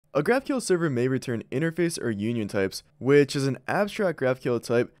A GraphQL server may return interface or union types, which is an abstract GraphQL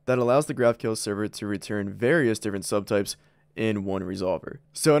type that allows the GraphQL server to return various different subtypes in one resolver.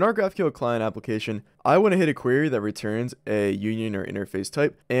 So in our GraphQL client application, I want to hit a query that returns a union or interface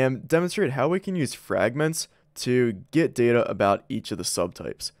type and demonstrate how we can use fragments to get data about each of the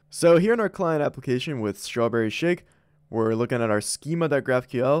subtypes. So here in our client application with Strawberry Shake, we're looking at our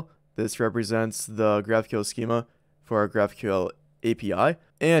schema.graphql. This represents the GraphQL schema for our GraphQL API.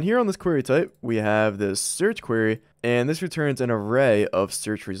 And here on this query type, we have this search query, and this returns an array of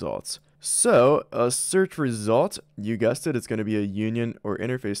search results. So a search result, you guessed it, it's going to be a union or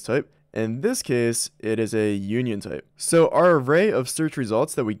interface type. In this case, it is a union type. So our array of search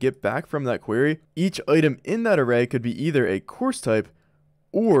results that we get back from that query, each item in that array could be either a course type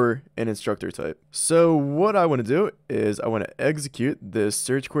or an instructor type. So what I want to do is I want to execute this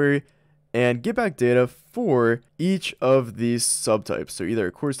search query and get back data for each of these subtypes. So either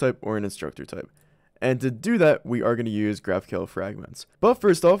a course type or an instructor type. And to do that, we are going to use GraphQL fragments. But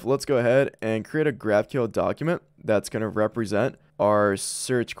first off, let's go ahead and create a GraphQL document that's going to represent our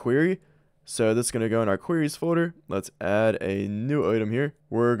search query. So this is going to go in our queries folder. Let's add a new item here.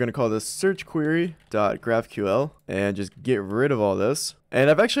 We're going to call this search query.graphql and just get rid of all this. And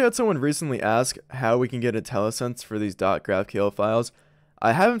I've actually had someone recently ask how we can get IntelliSense for these .graphql files.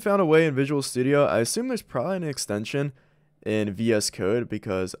 I haven't found a way in Visual Studio. I assume there's probably an extension in VS Code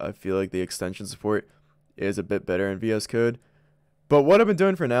because I feel like the extension support is a bit better in VS Code. But what I've been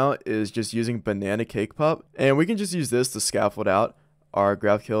doing for now is just using banana cake pop, and we can just use this to scaffold out our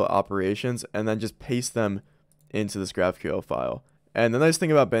GraphQL operations and then just paste them into this GraphQL file. And the nice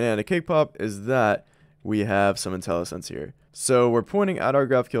thing about banana cake pop is that we have some IntelliSense here. So we're pointing at our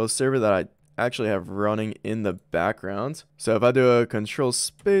GraphQL server that I actually have running in the background. So if I do a control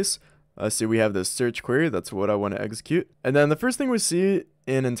space, I see we have this search query. That's what I want to execute. And then the first thing we see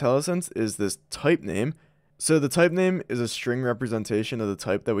in IntelliSense is this type name. So the type name is a string representation of the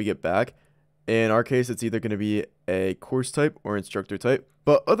type that we get back. In our case, it's either going to be a course type or instructor type.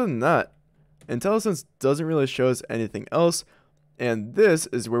 But other than that, IntelliSense doesn't really show us anything else. And this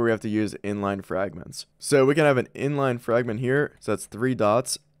is where we have to use inline fragments. So we can have an inline fragment here. So that's 3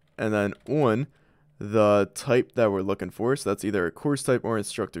 dots. And then on the type that we're looking for. So that's either a course type or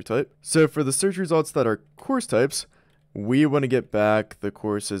instructor type. So for the search results that are course types, we want to get back the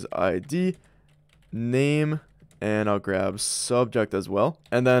course's ID, name, and I'll grab subject as well.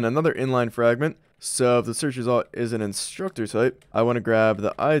 And then another inline fragment. So if the search result is an instructor type, I want to grab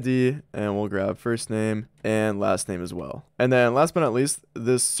the ID and we'll grab first name and last name as well. And then last but not least,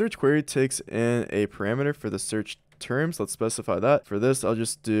 this search query takes in a parameter for the search terms. Let's specify that. For this, I'll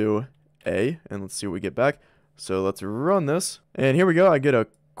just do A and let's see what we get back. So let's run this. And here we go. I get a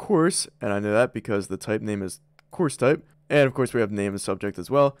course, and I know that because the type name is course type. And of course, we have name and subject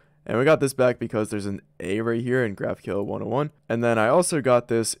as well. And we got this back because there's an A right here in GraphQL 101. And then I also got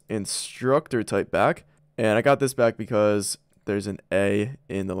this instructor type back. And I got this back because there's an A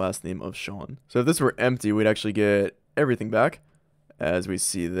in the last name of Sean. So if this were empty, we'd actually get everything back, as we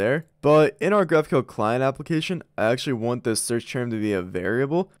see there. But in our GraphQL client application, I actually want this search term to be a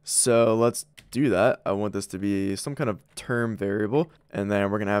variable. So let's do that. I want this to be some kind of term variable. And then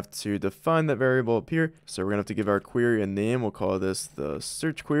we're going to have to define that variable up here. So we're going to have to give our query a name. We'll call this the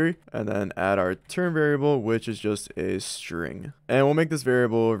search query. And then add our term variable, which is just a string. And we'll make this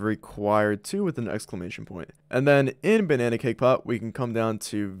variable required to with an exclamation point. And then in Banana Cake Pop, we can come down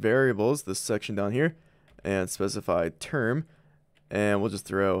to variables, this section down here, and specify term. And we'll just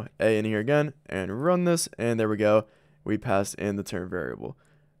throw A in here again and run this. And there we go. We passed in the term variable.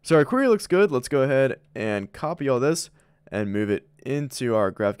 So our query looks good. Let's go ahead and copy all this and move it into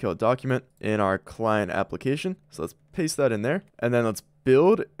our GraphQL document in our client application. So let's paste that in there. And then let's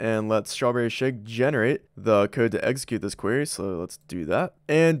build and let Strawberry Shake generate the code to execute this query. So let's do that.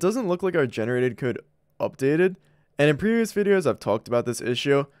 And it doesn't look like our generated code updated. And in previous videos, I've talked about this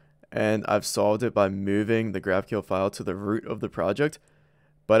issue. And I've solved it by moving the GraphQL file to the root of the project.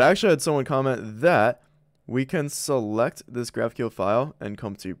 But I actually had someone comment that we can select this GraphQL file and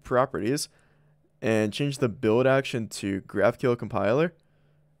come to properties and change the build action to GraphQL compiler.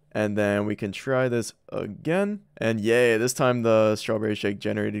 And then we can try this again. And yay, this time the Strawberry Shake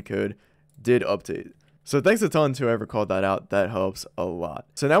generated code did update. So thanks a ton to whoever called that out. That helps a lot.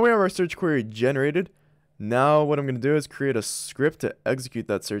 So now we have our search query generated. Now what I'm going to do is create a script to execute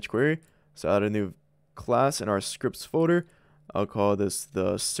that search query. So add a new class in our scripts folder. I'll call this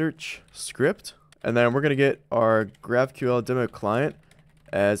the search script. And then we're going to get our GraphQL demo client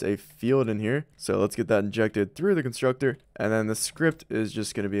as a field in here. So let's get that injected through the constructor. And then the script is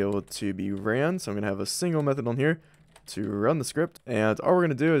just going to be able to be ran. So I'm going to have a single method on here to run the script. And all we're going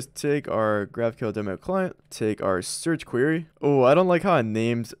to do is take our GraphQL demo client, take our search query. Oh, I don't like how I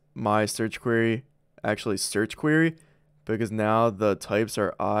named my search query actually search query, because now the types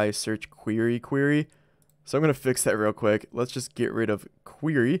are I search query query. So I'm going to fix that real quick. Let's just get rid of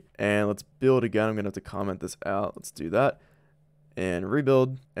query and let's build again. I'm going to have to comment this out. Let's do that and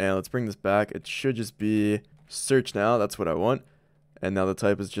rebuild. And let's bring this back. It should just be search now. That's what I want. And now the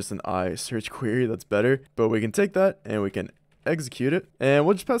type is just an I search query. That's better. But we can take that and we can execute it. And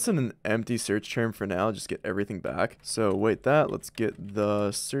we'll just pass in an empty search term for now. Just get everything back. So wait that. Let's get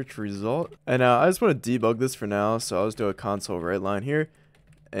the search result. And I just want to debug this for now. So I'll just do a console write line here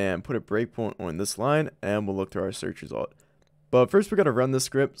and put a breakpoint on this line, and we'll look through our search result. But first we got to run this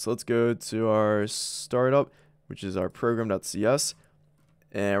script. So let's go to our startup, which is our program.cs,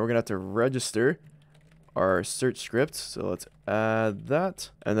 and we're gonna have to register our search script. So let's add that,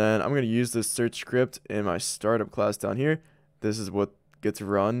 and then I'm gonna use this search script in my startup class down here. This is what gets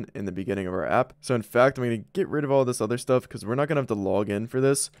run in the beginning of our app. So in fact, I'm gonna get rid of all this other stuff because we're not gonna have to log in for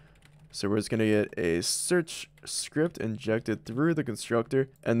this. So we're just going to get a search script injected through the constructor,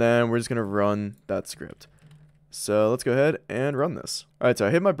 and then we're just going to run that script. So let's go ahead and run this. All right, so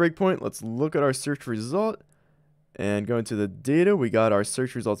I hit my breakpoint. Let's look at our search result and go into the data. We got our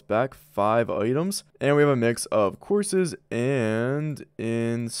search results back, 5 items, and we have a mix of courses and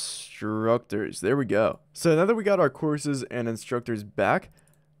instructors. There we go. So now that we got our courses and instructors back,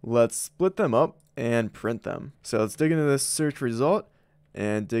 let's split them up and print them. So let's dig into this search result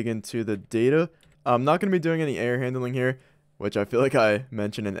and dig into the data. I'm not going to be doing any error handling here, which I feel like I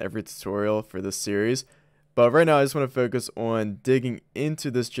mention in every tutorial for this series. But right now I just want to focus on digging into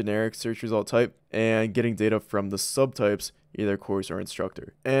this generic search result type and getting data from the subtypes, either course or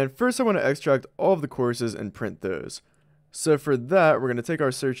instructor. And first I want to extract all of the courses and print those. So for that, we're going to take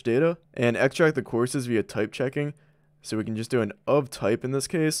our search data and extract the courses via type checking. So we can just do an of type in this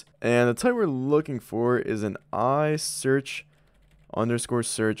case. And the type we're looking for is an I search underscore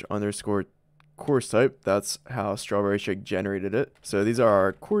search underscore course type. That's how Strawberry Shake generated it. So these are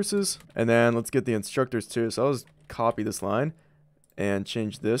our courses, and then let's get the instructors too. So I'll just copy this line and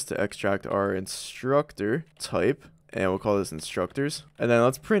change this to extract our instructor type, and we'll call this instructors. And then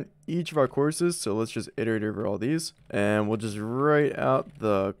let's print each of our courses. So let's just iterate over all these, and we'll just write out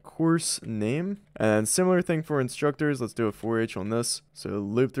the course name. And similar thing for instructors. Let's do a for each on this. So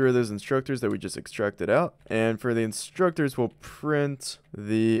loop through those instructors that we just extracted out. And for the instructors, we'll print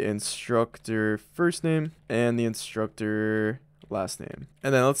the instructor first name and the instructor last name.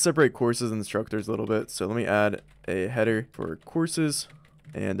 And then let's separate courses and instructors a little bit. So let me add a header for courses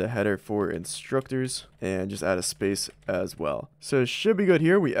and a header for instructors, and just add a space as well. So it should be good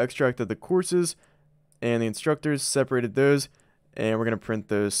here. We extracted the courses and the instructors, separated those, and we're going to print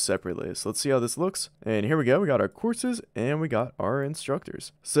those separately. So let's see how this looks. And here we go. We got our courses and we got our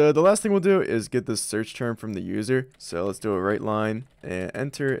instructors. So the last thing we'll do is get this search term from the user. So let's do a write line and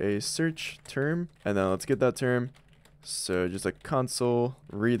enter a search term, and then let's get that term. So just a console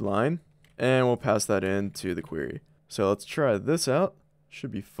read line, and we'll pass that into the query. So let's try this out.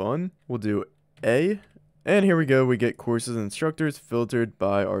 Should be fun. We'll do A, and here we go. We get courses and instructors filtered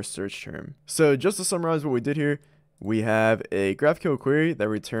by our search term. So just to summarize what we did here, we have a GraphQL query that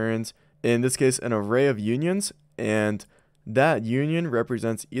returns, in this case, an array of unions, and that union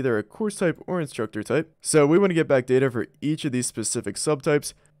represents either a course type or instructor type. So we want to get back data for each of these specific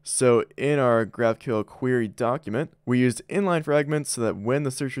subtypes. So in our GraphQL query document, we used inline fragments so that when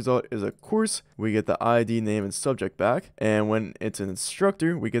the search result is a course, we get the ID, name, and subject back. And when it's an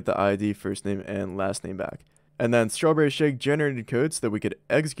instructor, we get the ID, first name, and last name back. And then Strawberry Shake generated code so that we could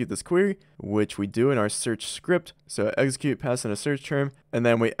execute this query, which we do in our search script. So execute, pass in a search term, and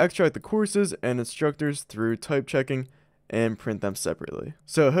then we extract the courses and instructors through type checking and print them separately.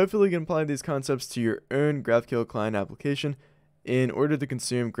 So hopefully you can apply these concepts to your own GraphQL client application in order to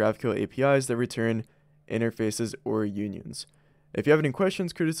consume GraphQL APIs that return interfaces or unions. If you have any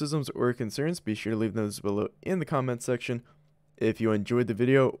questions, criticisms, or concerns, be sure to leave those below in the comments section. If you enjoyed the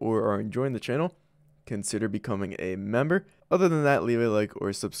video or are enjoying the channel, consider becoming a member. Other than that, leave a like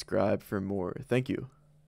or subscribe for more. Thank you.